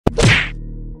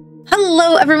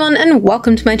Hello everyone and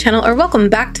welcome to my channel, or welcome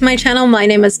back to my channel. My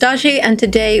name is Dodgy and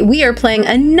today we are playing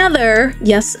another,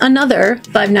 yes, another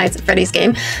Five Nights at Freddy's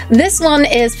game. This one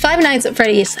is Five Nights at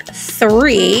Freddy's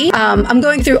 3. I'm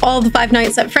going through all the Five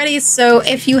Nights at Freddy's, so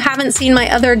if you haven't seen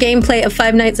my other gameplay of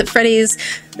Five Nights at Freddy's,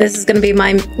 this is going to be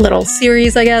my little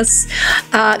series, I guess.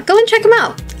 Go and check them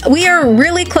out. We are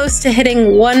really close to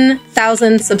hitting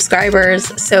 1,000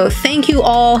 subscribers, so thank you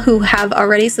all who have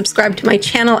already subscribed to my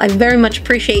channel. I very much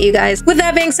appreciate you guys. With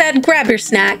that being said, grab your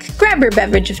snack, grab your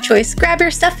beverage of choice, grab your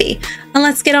stuffy, and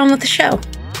let's get on with the show.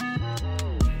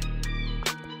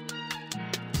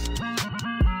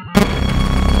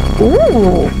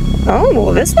 Ooh,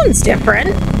 oh, this one's different.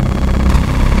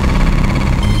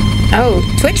 Oh,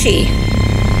 twitchy.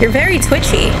 You're very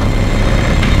twitchy.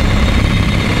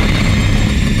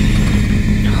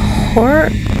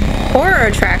 Horror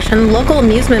attraction, local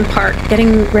amusement park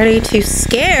getting ready to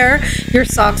scare your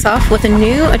socks off with a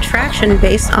new attraction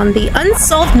based on the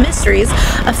unsolved mysteries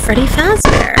of Freddy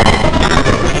Fazbear.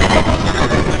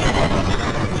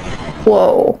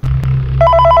 Whoa.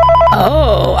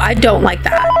 Oh, I don't like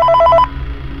that.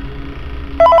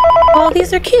 Oh,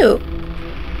 these are cute.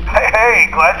 Hey,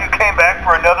 glad you came back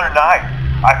for another night.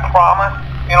 I promise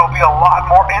it'll be a lot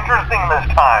more interesting this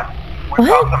time. We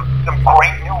found some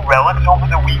great new relics over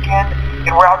the weekend,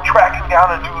 and we're out tracking down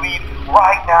a new lead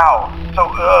right now. So,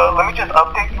 let me just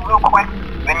update you real quick,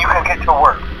 then you can get to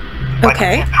work.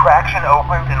 Okay. The attraction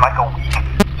opens in like a week,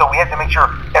 so we have to make sure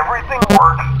everything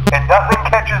works and nothing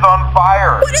catches on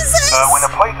fire. What is this? When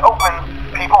the place opens,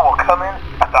 people will come in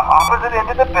at the opposite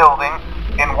end of the building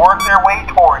and work their way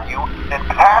toward you, then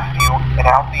past you, and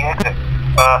out the exit.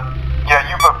 Yeah,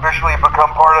 you've officially become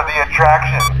part of the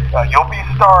attraction. You'll be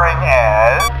starring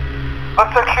as a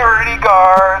security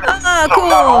guard. So cool.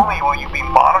 Not only will you be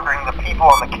monitoring the people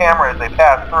on the camera as they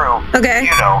pass through, okay,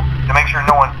 you know, to make sure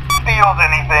no one steals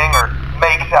anything or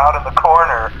makes out in the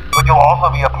corner, but you'll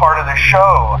also be a part of the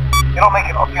show. It'll make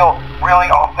it feel really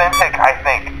authentic, I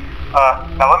think.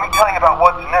 Now let me tell you about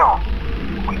what's new.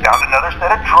 We found another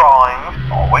set of drawings,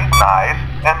 always nice,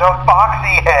 and a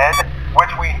Foxy head,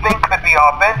 which we think could be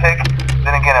authentic.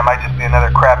 Then again, it might just be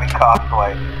another crappy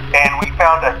cosplay. And we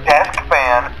found a desk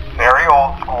fan, very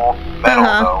old school, metal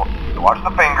though. So watch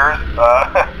the fingers.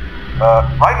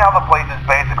 Right now the place is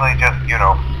basically just, you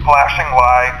know, flashing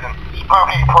lights and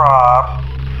spooky props.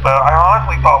 I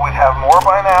honestly thought we'd have more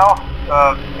by now.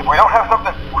 If we don't have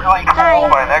something really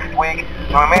cool by next week,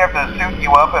 then we may have to suit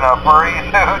you up in a furry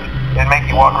suit and make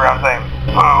you walk around saying,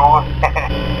 boo.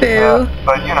 Boo.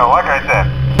 But, you know, like I said,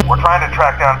 we're trying to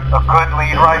track down a good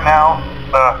lead right now.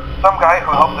 Some guy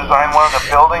who helped design one of the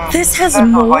buildings. This has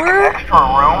more? more? Like an extra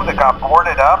room that got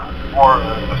boarded up or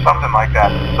something like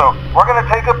that. So we're going to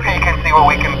take a peek and see what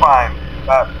we can find.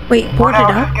 Wait, boarded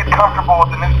up? Just get comfortable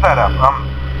with the new setup.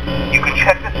 You can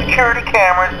check the security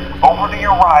cameras over to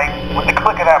your right with the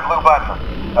click of that blue button.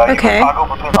 You can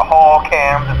toggle between the hall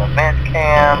cams and the vent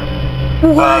cams.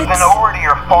 What? Then over to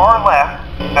your far left,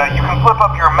 you can flip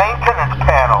up your maintenance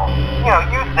panel. You know,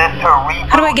 use this to reboot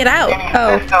How do I get out? any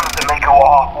systems that may go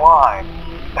offline.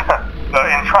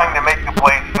 In trying to make the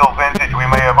place feel vintage, we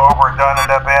may have overdone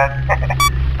it a bit.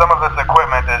 Some of this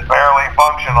equipment is barely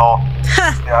functional.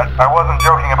 Yeah, I wasn't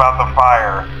joking about the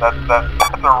fire. That's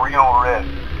a real risk.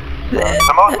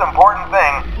 The most important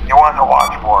thing you want to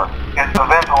watch for is the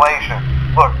ventilation.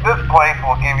 Look, this place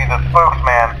will give you the spooks,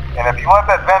 man, and if you let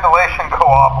that ventilation go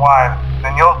offline,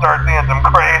 then you'll start seeing some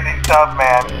crazy stuff,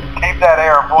 man. Keep that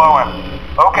air flowing.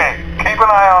 Okay, keep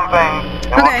an eye on things,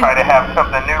 and we'll try to have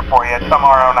something new for you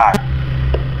tomorrow night.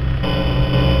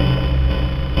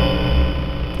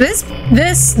 This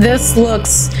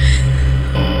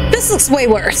looks way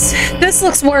worse. This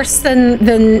looks worse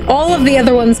than all of the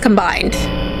other ones combined.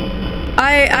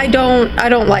 I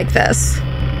don't like this.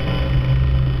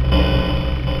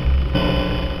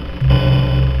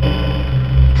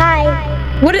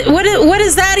 Hi. What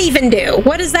does that even do?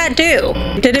 What does that do?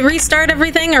 Did it restart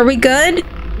everything? Are we good?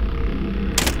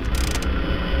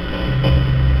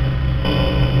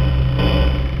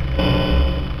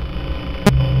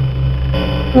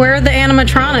 Where are the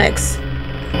animatronics?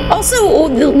 Also,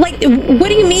 like, what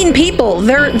do you mean people?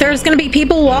 There's gonna be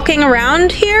people walking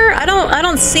around here? I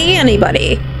don't see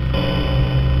anybody.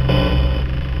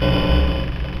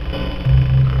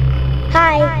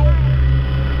 Hi.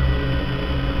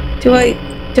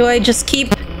 Do I just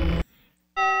keep?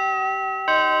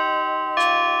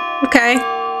 Okay.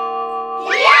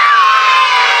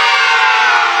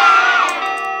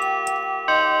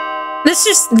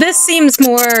 This seems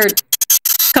more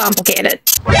complicated.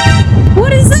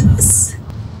 What is this?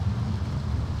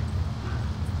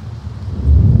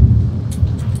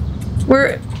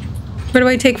 Where do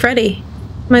I take Freddy?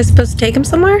 Am I supposed to take him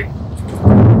somewhere?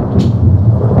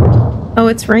 Oh,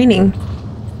 it's raining.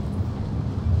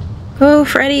 Go,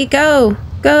 Freddy, go.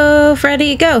 Go,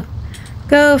 Freddy, go.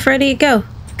 Go, Freddy, go.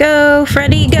 Go,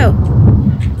 Freddy, go.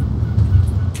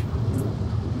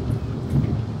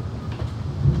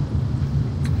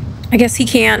 I guess he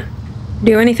can't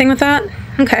do anything with that?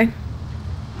 Okay.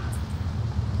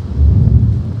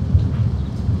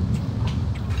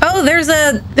 Oh, there's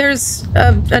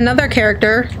another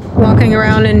character walking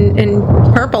around in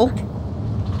purple.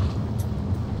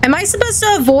 Am I supposed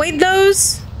to avoid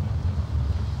those?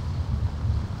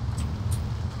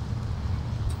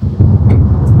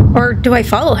 Or do I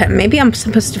follow him? Maybe I'm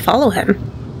supposed to follow him.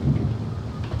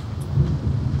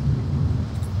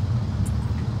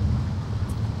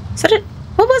 Is that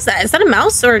what was that? Is that a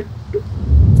mouse or... Is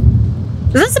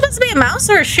that supposed to be a mouse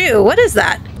or a shoe? What is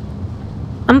that?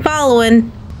 I'm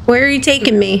following. Where are you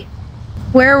taking me?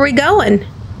 Where are we going?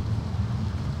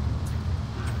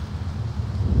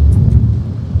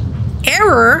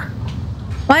 Error?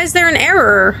 Why is there an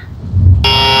error? Who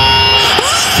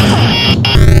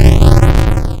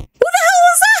the hell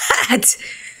was that?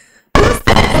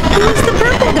 Who was the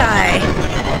purple guy?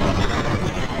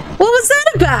 What was that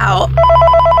about?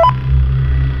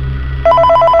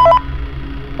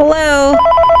 Hello?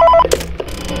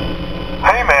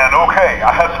 Hey man, okay,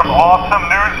 I have some awesome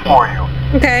news for you.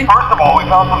 Okay. First of all, we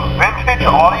found some vintage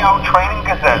audio training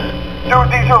cassettes. Dude,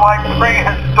 these are like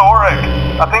prehistoric.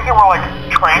 I think they were like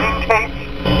training tapes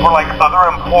for like other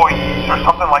employees or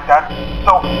something like that.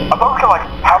 So I thought we could like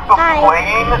have them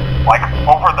playing like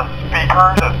over the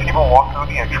speakers as people walk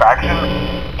through the attraction.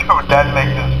 Dude, that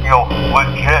makes us feel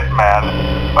legit, man.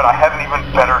 But I have an even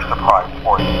better surprise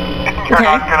for you. You're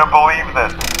not gonna believe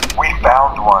this. We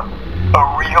found one. A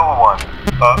real one.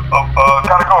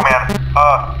 Gotta go, man.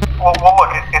 Well,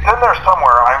 look, it's in there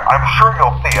somewhere. I'm sure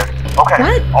you'll see it. Okay,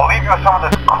 what? I'll leave you with some of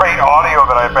this great audio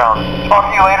that I found. Talk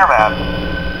to you later, man.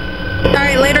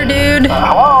 Alright, later, dude.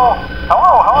 Hello?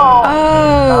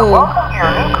 Oh. Welcome to your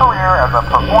new career as a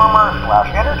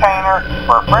performer/entertainer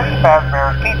for Freddy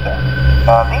Fazbear's Pizza.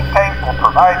 These tapes will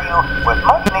provide you with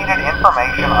much-needed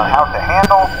information on how to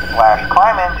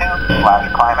handle/climb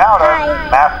into/climb out of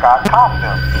mascot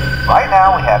costumes. Right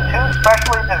now, we have 2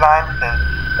 specially designed suits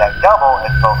that double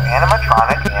as both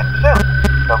animatronic and suit.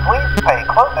 So please pay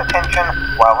close attention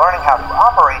while learning how to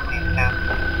operate these suits,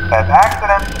 as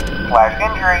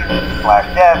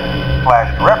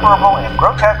accidents/injuries/death/irreparable and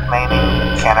grotesque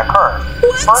maiming can occur.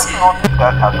 First, we will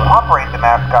discuss how to operate the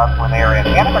mascots when they are in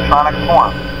animatronic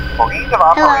form. For ease of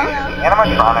operation, the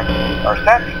animatronics are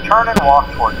set to turn and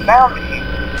walk towards sound cues.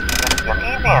 This is an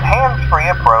easy and hands-free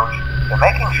approach to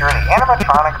making sure the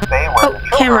animatronics stay where the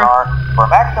children are for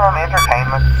maximum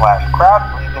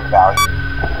entertainment/crowd-pleasing value.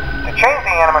 To change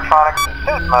the animatronics to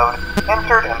suit mode,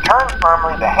 insert and turn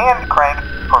firmly the hand crank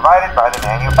provided by the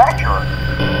manufacturer.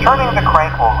 Turning the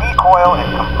crank will recoil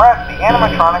and compress the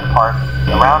animatronic parts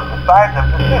around the sides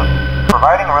of the suit,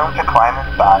 providing room to climb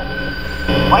inside.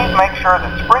 Please make sure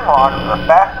the spring locks are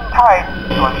fastened tight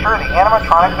to ensure the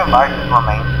animatronic devices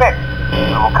remain fixed.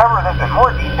 We will cover this in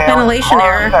more detail in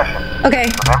tomorrow's session. Okay.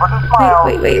 Remember to smile.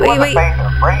 Wait. The face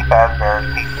of Freddy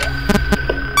Fazbear's Pizza.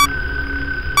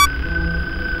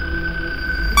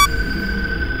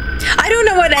 I don't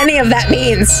know what any of that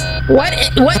means. What is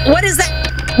that? What is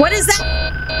that?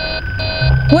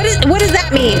 What does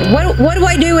that mean? What do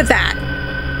I do with that?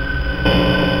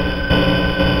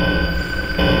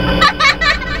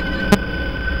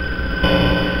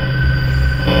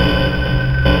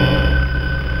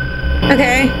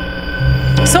 Okay.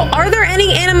 So are there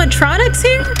any animatronics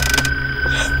here?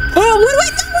 Oh, what do I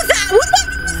do with that? What do I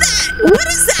do with that? What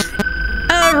is that?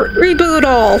 Reboot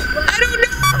all. I don't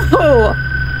know.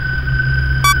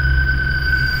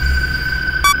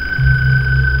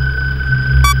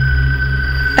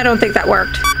 I don't think that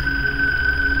worked.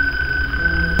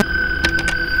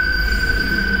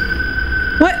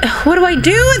 What do I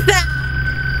do with that?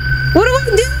 What do I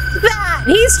do with that?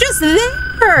 He's just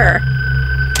there.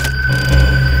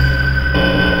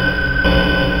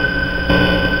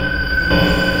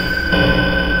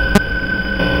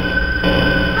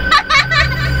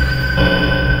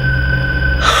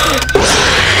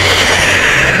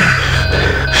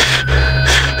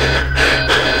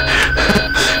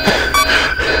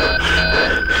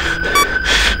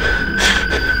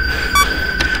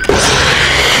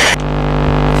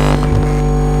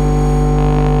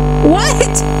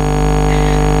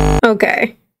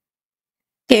 Okay.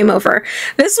 Game over.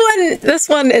 This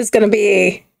one is gonna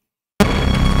be...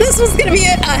 This one's gonna be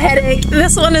a headache.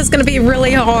 This one is gonna be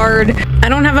really hard. I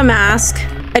don't have a mask.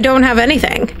 I don't have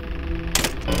anything.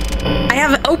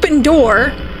 have open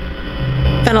door.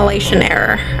 Ventilation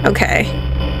error. Okay.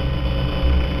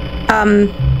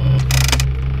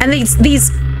 And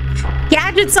these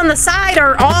gadgets on the side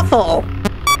are awful.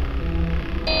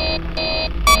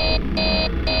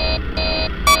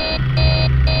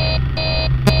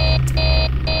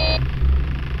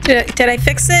 Did I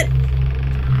fix it?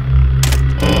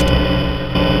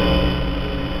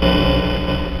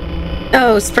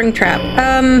 Oh, spring trap.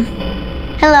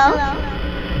 Hello?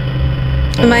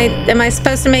 Am I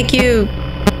supposed to make you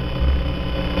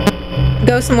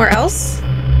go somewhere else?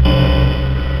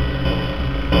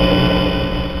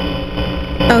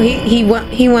 Oh, he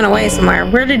went away somewhere.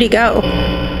 Where did he go?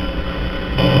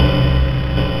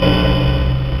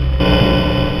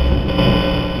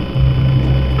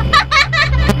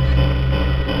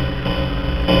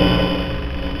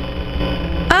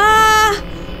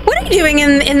 What are you doing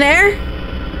in there?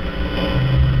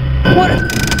 What?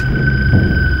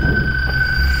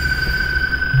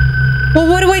 Well,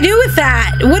 what do I do with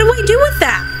that? What do I do with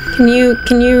that?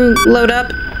 Can you load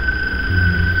up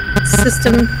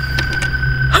system?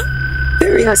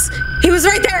 There he is. He was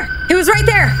right there. He was right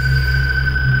there.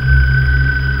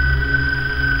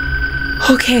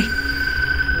 Okay.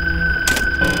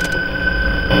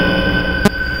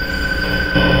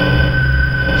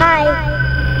 Hi.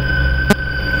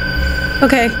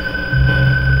 Okay.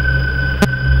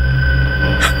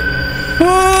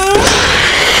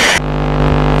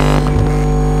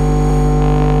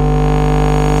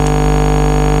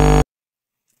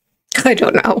 I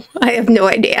don't know. I have no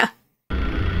idea.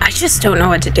 I just don't know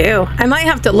what to do. I might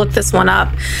have to look this one up.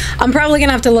 I'm probably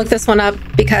gonna have to look this one up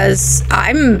because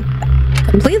I'm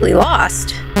completely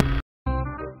lost.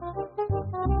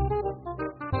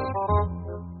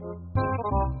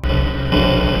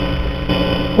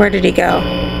 Where did he go?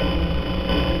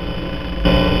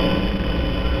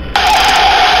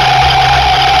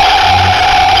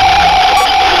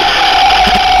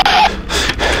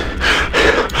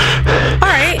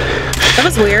 Alright. That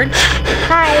was weird.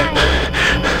 Hi.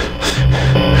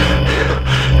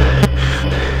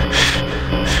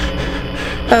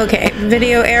 Okay,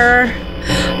 video error.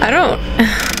 I don't...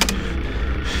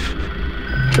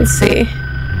 Let's see.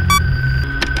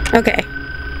 Okay.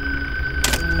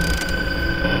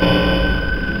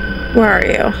 Where are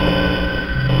you?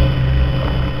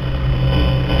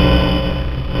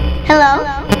 Hello?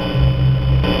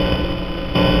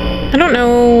 I don't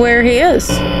know where he is.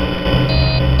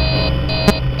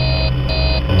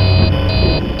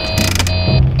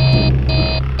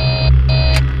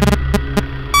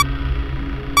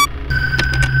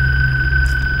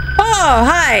 Oh,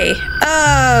 hi.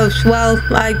 Well,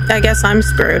 I guess I'm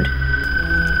screwed.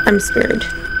 I'm screwed.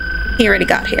 He already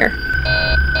got here.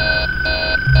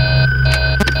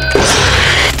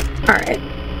 Alright.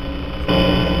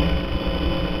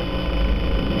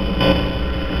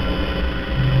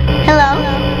 Hello?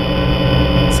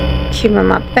 Let's keep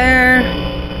him up there.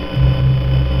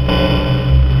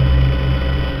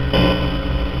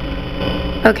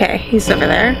 Okay, he's over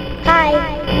there. Hi.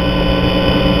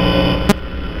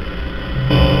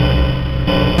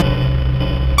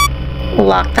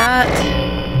 Lock that.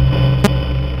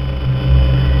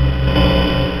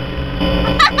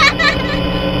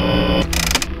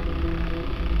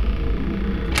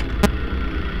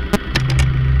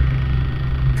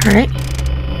 All right.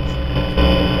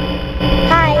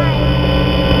 Hi.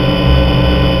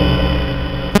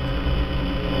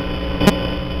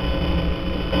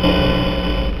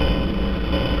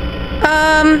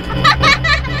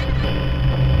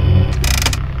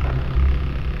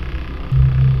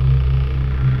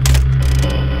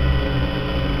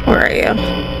 Where are you?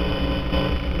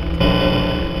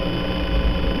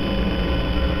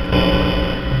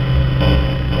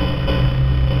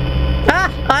 Ah,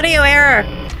 audio error.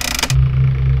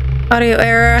 Audio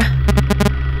error.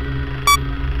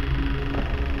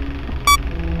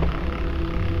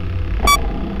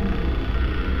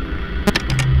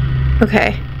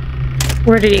 Okay.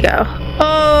 Where did he go?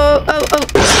 Oh.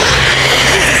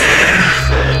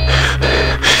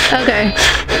 Okay.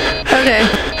 Okay.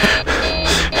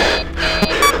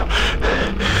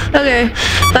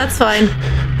 That's fine.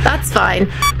 That's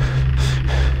fine.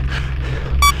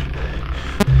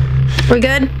 We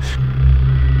good?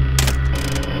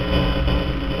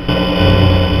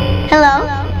 Hello?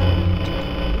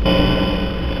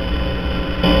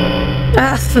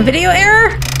 Video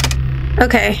error?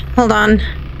 Okay, hold on.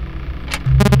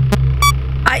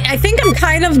 I think I'm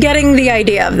kind of getting the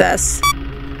idea of this.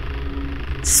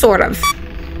 Sort of.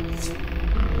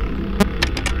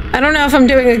 I don't know if I'm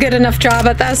doing a good enough job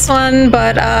at this one,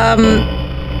 but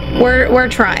we're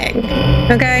trying.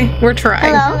 Okay? We're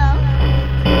trying. Hello?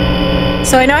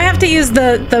 So I know I have to use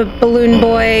the balloon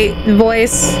boy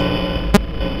voice.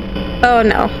 Oh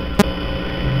no.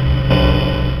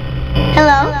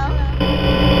 Hello?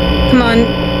 Come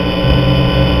on.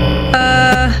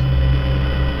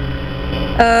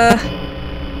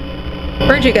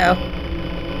 Where'd you go?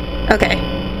 Okay.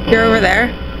 You're over there.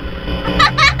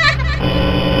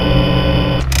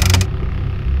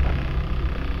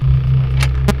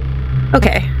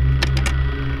 Okay.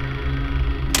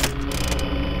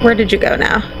 Where did you go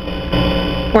now?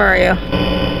 Where are you?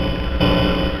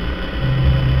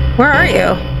 Where are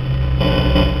you?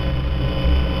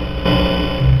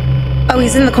 Oh,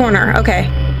 he's in the corner. Okay.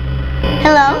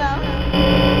 Hello?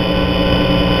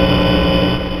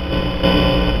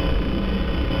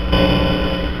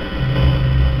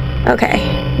 Okay.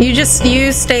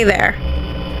 You stay there.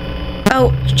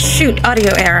 Oh, shoot.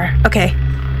 Audio error. Okay.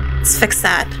 Let's fix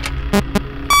that.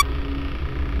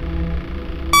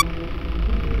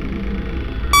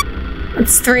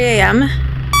 It's 3 a.m.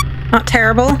 Not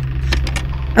terrible.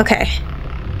 Okay.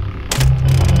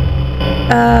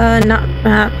 Not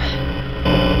map.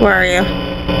 Where are you?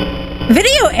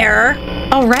 Video error?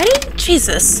 Already?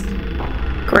 Jesus.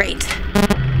 Great.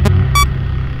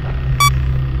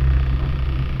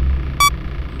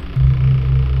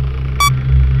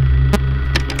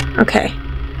 Okay.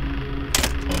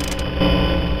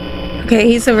 Okay,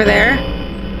 he's over there.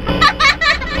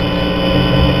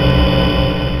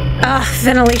 Ah,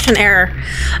 ventilation error.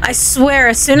 I swear,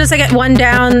 as soon as I get one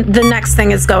down, the next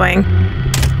thing is going.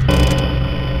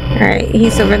 Alright,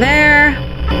 he's over there.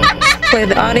 Play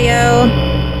the audio.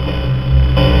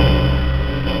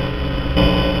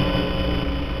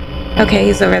 Okay,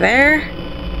 he's over there.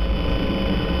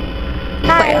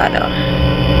 Play audio.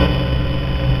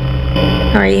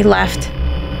 Alright, he left.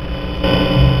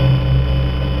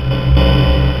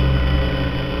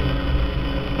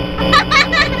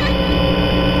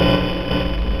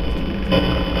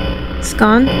 It's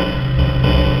gone.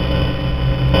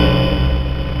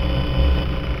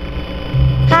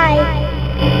 Hi.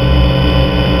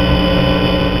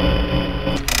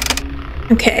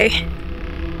 Okay.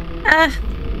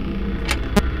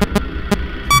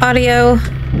 Audio.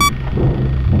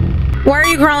 Why are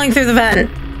you crawling through the vent?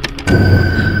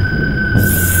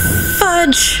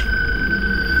 Fudge.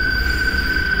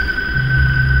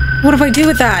 What do I do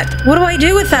with that? What do I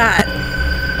do with that?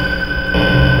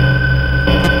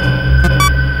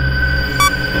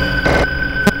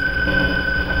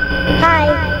 Hi.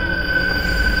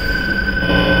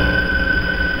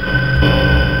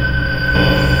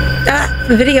 Ah,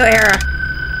 video error.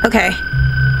 Okay.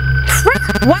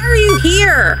 Crap, why are you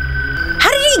here? How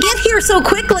did he get here so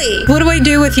quickly? What do I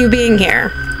do with you being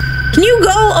here? Can you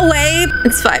go away?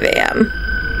 It's 5 a.m.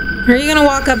 Are you gonna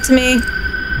walk up to me?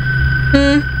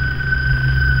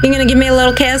 You gonna give me a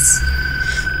little kiss?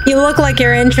 You look like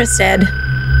you're interested.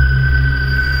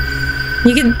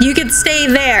 You could stay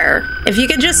there. If you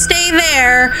could just stay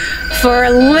there for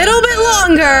a little bit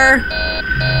longer,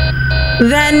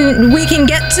 then we can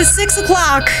get to 6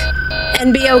 o'clock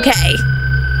and be okay.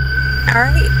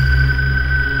 Alright?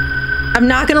 I'm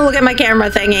not gonna look at my camera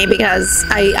thingy because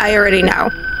I already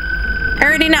know. I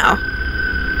already know.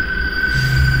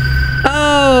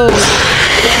 Oh.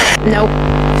 Nope.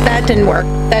 That didn't work.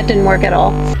 That didn't work at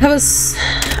all. I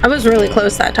was really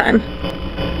close that time.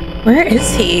 Where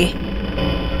is he?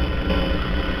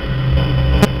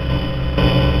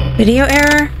 Video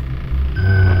error?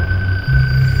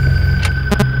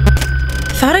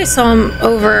 Thought I saw him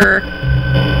over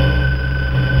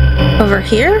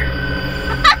here?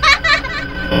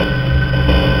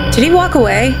 Did he walk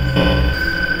away?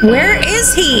 Where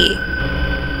is he?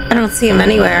 I don't see him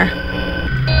anywhere.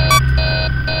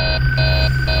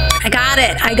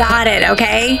 I got it,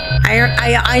 okay?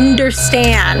 I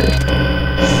understand.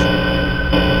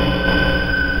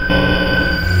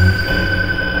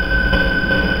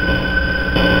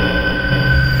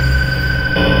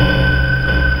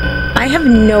 I have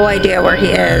no idea where he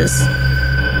is.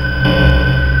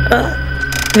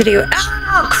 Video.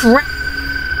 Oh, crap.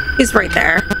 He's right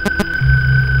there.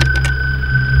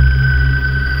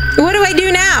 What do I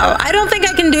do now? I don't think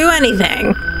I can do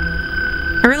anything.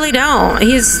 I really don't.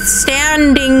 He's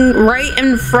standing right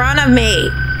in front of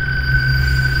me.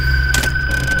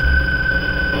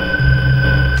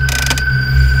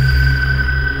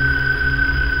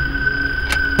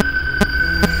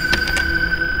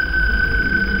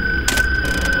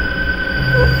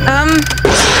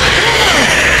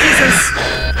 Jesus.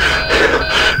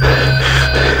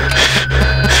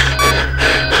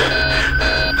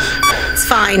 It's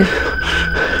fine.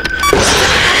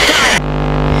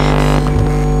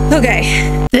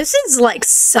 Okay. This is like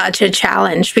such a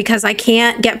challenge because I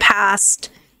can't get past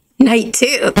night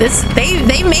 2.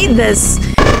 They made this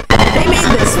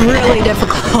really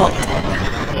difficult.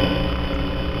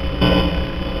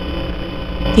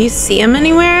 Do you see him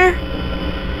anywhere?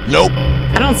 Nope.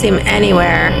 I don't see him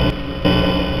anywhere.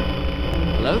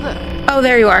 Hello there. Oh,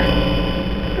 there you are.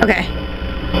 Okay.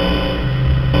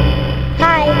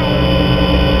 Hi.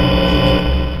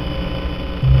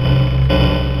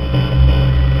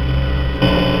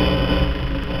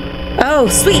 Oh,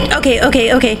 sweet. Okay,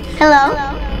 okay, okay. Hello.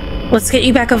 Let's get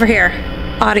you back over here.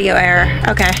 Audio error.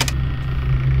 Okay.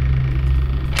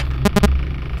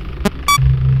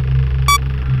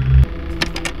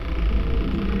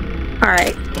 All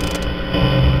right.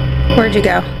 Where'd you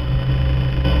go?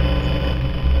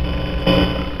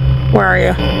 Where are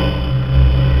you?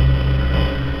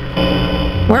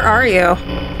 Where are you?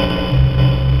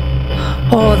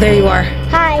 Oh, there you are.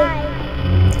 Hi.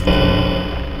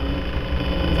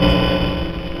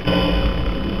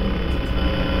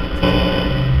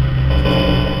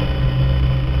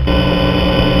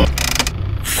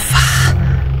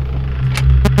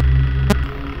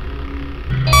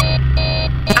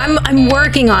 I'm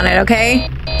working on it, okay?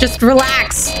 Just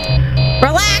relax.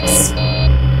 Relax!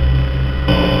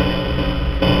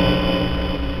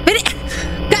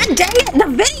 God dang it, the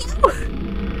video!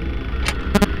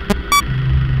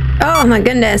 Oh my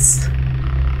goodness.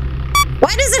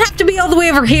 Why does it have to be all the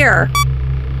way over here?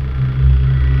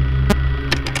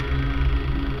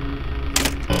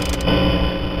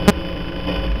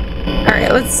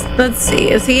 Alright, let's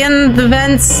see. Is he in the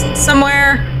vents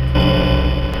somewhere?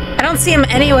 I don't see him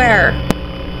anywhere.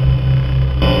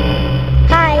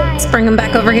 Hi. Let's bring him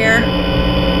back over here.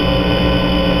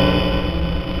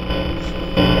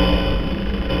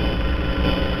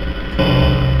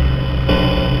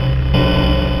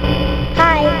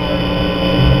 Hi.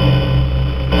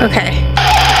 Okay.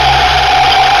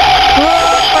 Whoa.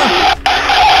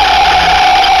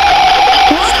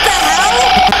 What the hell?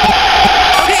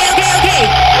 Okay, okay, okay.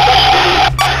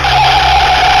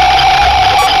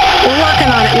 We're working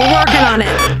on it. We're working on it.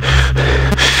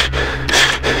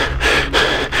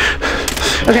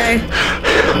 Okay.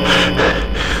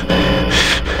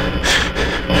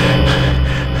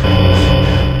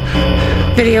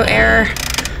 Video error.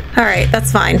 All right,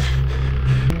 that's fine.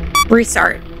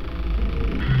 Restart.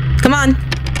 Come on.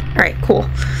 All right, cool.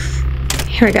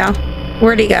 Here we go.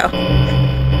 Where'd he go?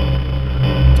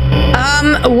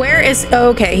 Where is...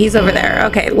 Okay, he's over there.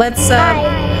 Okay, let's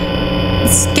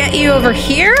get you over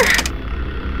here.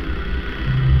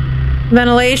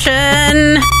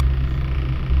 Ventilation.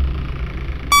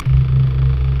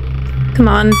 Come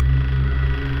on.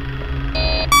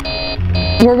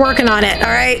 We're working on it,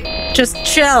 all right? Just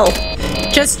chill.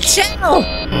 Just chill.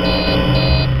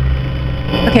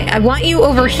 Okay, I want you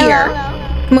over here.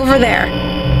 Come over there.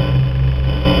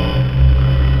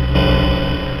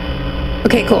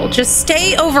 Okay, cool. Just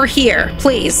stay over here,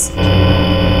 please.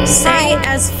 Stay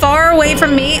as far away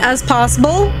from me as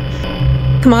possible.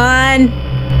 Come on.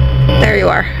 There you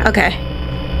are. Okay.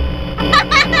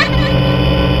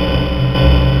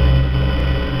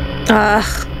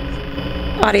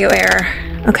 Audio error.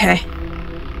 Okay.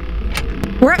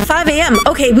 We're at 5 a.m.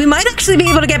 Okay, we might actually be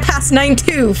able to get past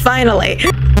 9-2, finally.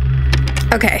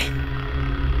 Okay.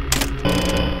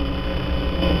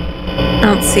 I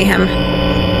don't see him.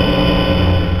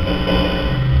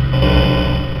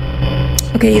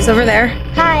 Okay, he's over there.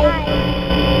 Hi.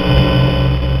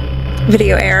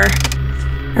 Video error.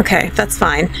 Okay, that's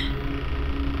fine.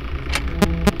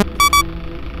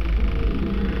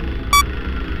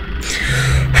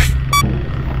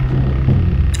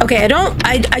 Okay, I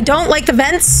don't like the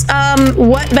vents.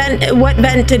 What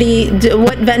vent did he do?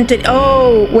 What vent did...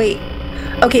 Oh, wait.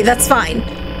 Okay, that's fine.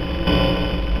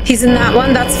 He's in that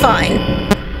one, that's fine.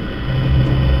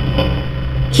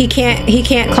 He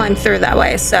can't climb through that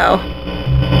way, so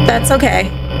that's okay.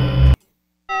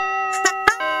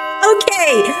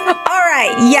 Okay, all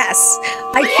right, yes.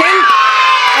 I think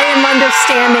I am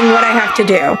understanding what I have to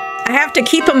do. I have to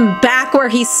keep him back where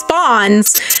he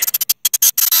spawns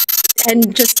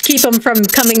and just keep him from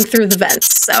coming through the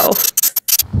vents, so.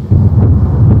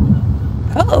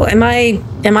 Oh, am I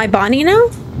Bonnie now?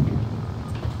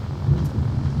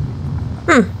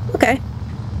 Okay.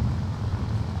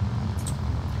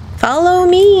 Follow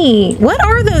me. What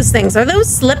are those things? Are those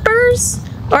slippers?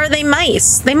 Or are they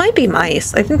mice? They might be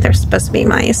mice. I think they're supposed to be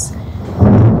mice.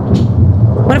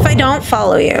 What if I don't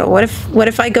follow you? What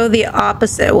if I go the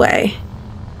opposite way?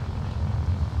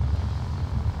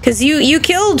 Because you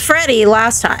killed Freddy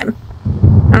last time.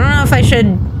 I don't know if I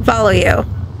should follow you.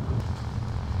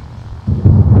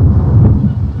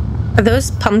 Are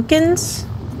those pumpkins?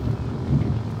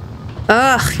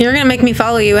 Ugh, you're gonna make me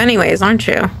follow you anyways, aren't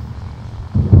you?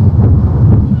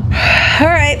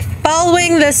 Alright,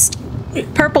 following this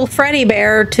purple Freddy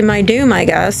bear to my doom, I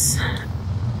guess.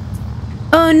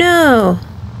 Oh no!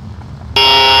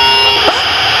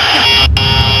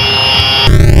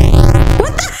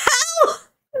 What the hell?!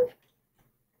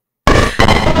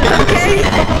 Okay,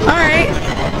 alright.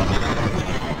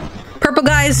 Purple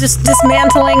guy is just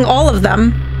dismantling all of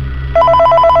them.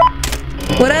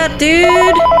 What up, dude?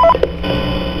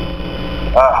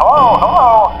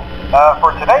 Hello.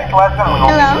 For today's lesson, we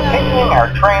will be continuing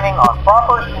our training on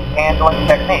proper suit handling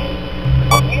techniques.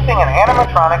 When using an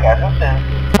animatronic as a suit,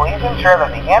 please ensure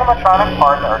that the animatronic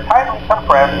parts are tightly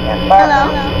compressed and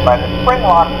fastened by the spring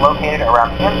locks located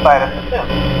around the inside of the suit.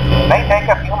 It may take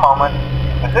a few moments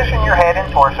to position your head and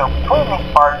torso between these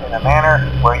parts in a manner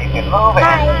where you can move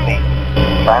and speak.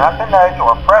 Try not to nudge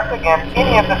or press against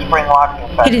any of the spring locks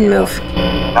inside. He didn't move.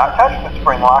 Do not touch the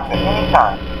spring locks at any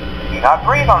time. Do not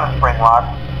breathe on the spring locks,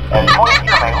 as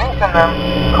moisture may loosen them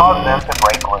and cause them to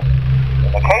break loose.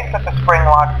 In the case that the spring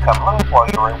locks come loose while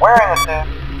you are wearing the suit,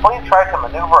 please try to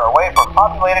maneuver away from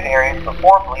populated areas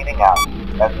before bleeding out,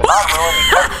 as to not ruin the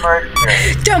customer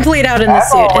experience. Don't bleed out in the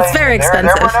suit. It's very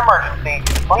expensive. If there were an emergency,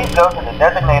 please go to the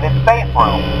designated safe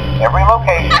room. Every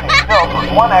location is built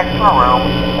with one extra room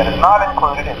that is not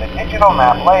included in the digital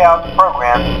map layouts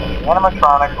programmed in the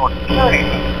animatronics or security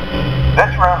booth. This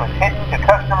room is hidden to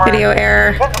customers, Video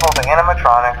error. visible to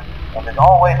animatronics, and is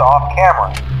always off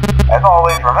camera. As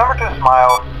always, remember to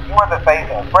smile. You are the face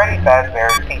of Freddy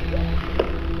Fazbear's Pizza.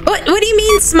 What do you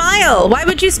mean smile? Why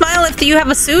would you smile if you have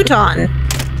a suit on?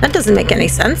 That doesn't make any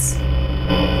sense.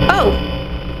 Oh.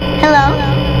 Hello.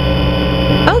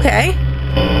 Okay.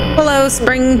 Hello,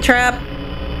 Springtrap.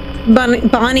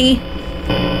 Bonnie.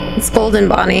 It's Golden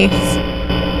Bonnie.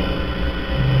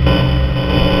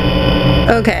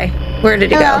 Okay. Where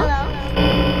did he go?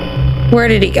 Where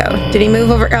did he go? Did he move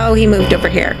over? Oh, he moved over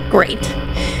here. Great.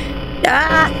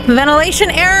 Ah, ventilation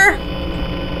error.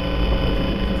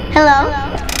 Hello.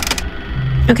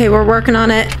 Okay, we're working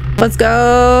on it. Let's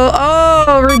go.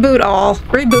 Oh, reboot all.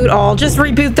 Reboot all. Just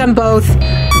reboot them both.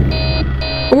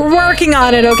 We're working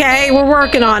on it, okay? We're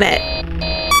working on it.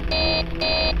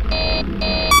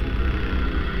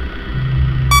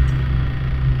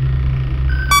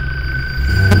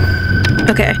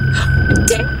 Okay.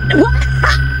 What?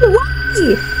 Why?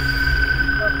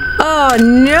 Oh,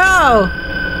 no.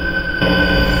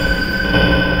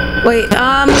 Wait,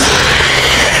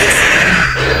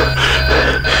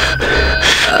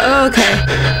 okay.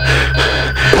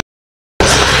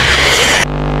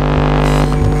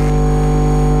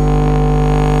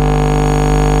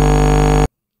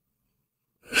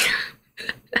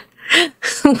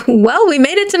 Well, we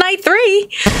made it to night 3.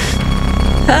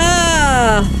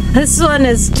 This one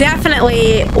is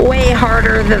definitely way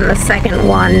harder than the second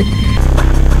one.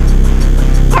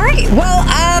 Alright, well,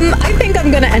 I think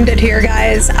I'm gonna end it here,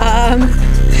 guys.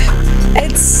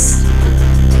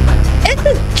 It's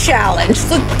a challenge,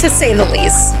 to say the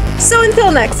least. So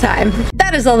until next time,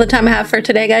 that is all the time I have for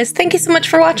today, guys. Thank you so much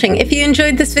for watching. If you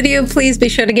enjoyed this video, please be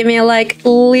sure to give me a like,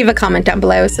 leave a comment down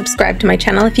below, subscribe to my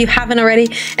channel if you haven't already,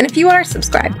 and if you are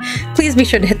subscribed, please be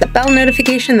sure to hit the bell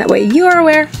notification. That way you are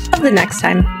aware of the next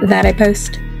time that I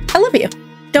post. I love you.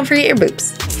 Don't forget your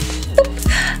boobs.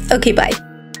 Boop. Okay, bye.